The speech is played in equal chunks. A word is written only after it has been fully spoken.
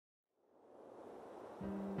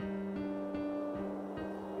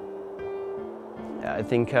I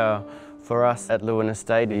think for us at Leeuwin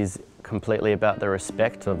Estate is completely about the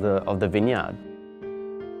respect of the vineyard.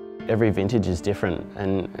 Every vintage is different,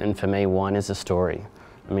 and for me wine is a story.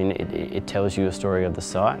 I mean, it tells you a story of the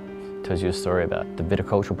site, it tells you a story about the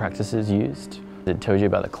viticultural practices used, it tells you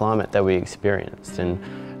about the climate that we experienced,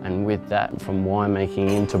 and with that, from winemaking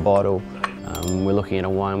into bottle, we're looking at a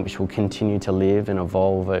wine which will continue to live and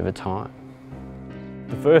evolve over time.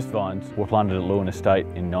 The first vines were planted at Leeuwin Estate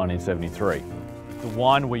in 1973. The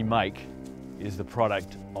wine we make is the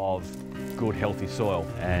product of good, healthy soil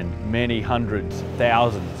and many hundreds,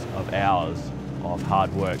 thousands of hours of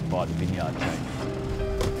hard work by the vineyard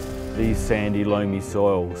team. These sandy, loamy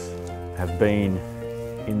soils have been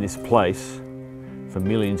in this place for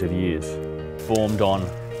millions of years, formed on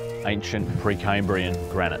ancient Precambrian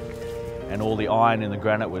granite. And all the iron in the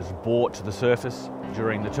granite was brought to the surface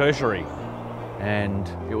during the Tertiary, and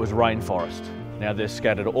it was rainforest. Now they're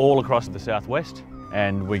scattered all across the southwest,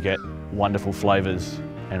 and we get wonderful flavours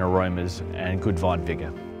and aromas and good vine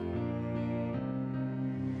vigour.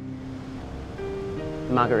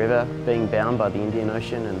 Margaret River, being bound by the Indian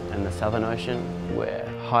Ocean and the Southern Ocean, we're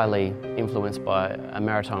highly influenced by a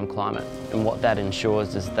maritime climate, and what that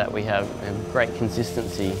ensures is that we have great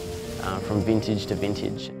consistency from vintage to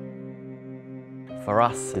vintage. For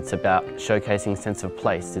us, it's about showcasing sense of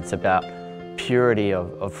place. It's about purity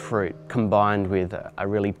of fruit combined with a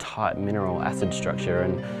really tight mineral acid structure,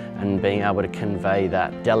 and being able to convey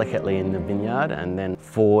that delicately in the vineyard and then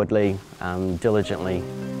forwardly, diligently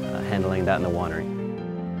handling that in the winery.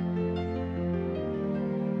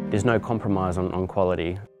 There's no compromise on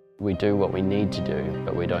quality. We do what we need to do,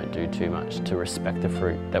 but we don't do too much to respect the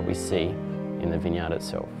fruit that we see in the vineyard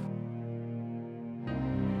itself.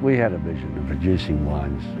 We had a vision of producing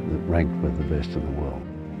wines that ranked with the best in the world,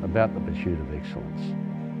 about the pursuit of excellence.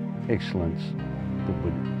 Excellence that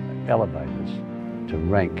would elevate us to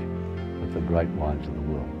rank with the great wines of the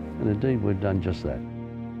world. And indeed, we've done just that.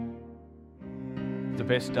 The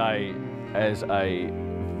best day as a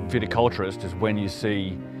viticulturist is when you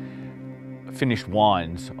see finished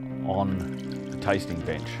wines on the tasting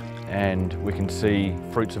bench, and we can see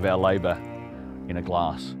fruits of our labour in a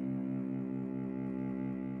glass.